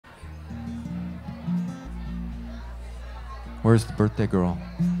Where's the birthday girl?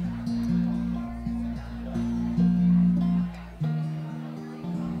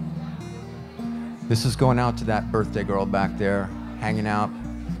 This is going out to that birthday girl back there, hanging out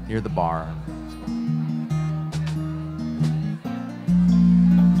near the bar.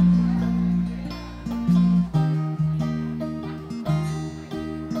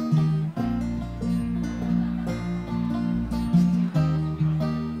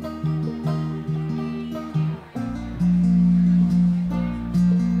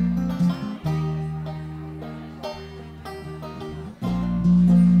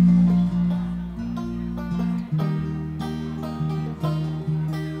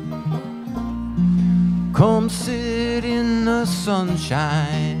 Come sit in the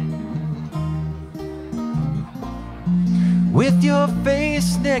sunshine with your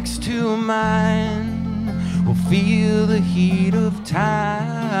face next to mine. We'll feel the heat of time.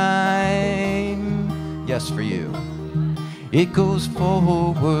 Yes, for you. It goes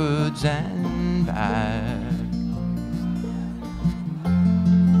forwards and back.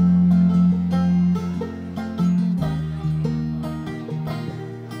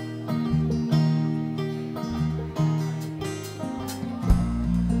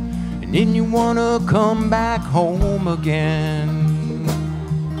 And then you wanna come back home again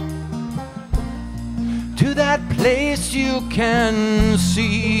to that place you can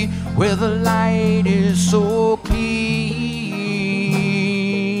see where the light is so clean,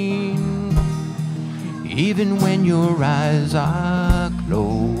 even when your eyes are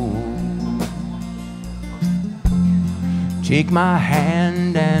closed. Take my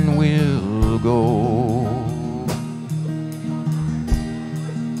hand and we'll go.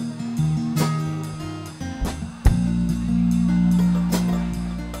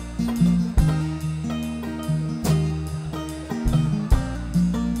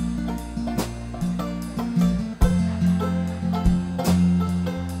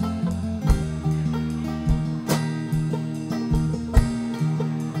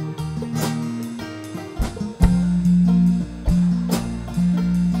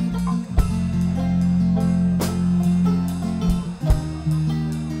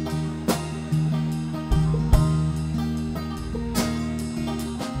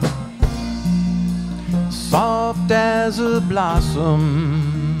 Soft as a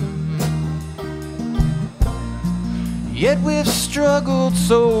blossom, yet we've struggled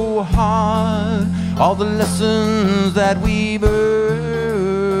so hard. All the lessons that we've earned,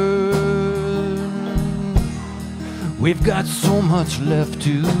 we've got so much left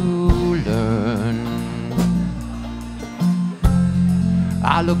to learn.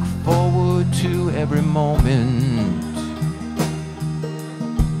 I look forward to every moment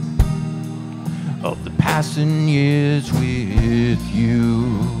of the passing years with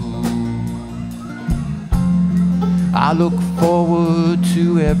you. I look forward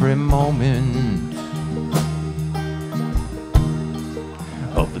to every moment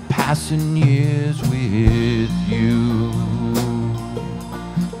of the passing years with you.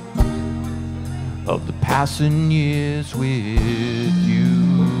 Of the passing years with you.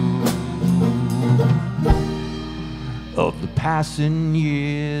 Of the passing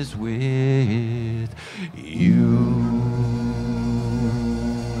years with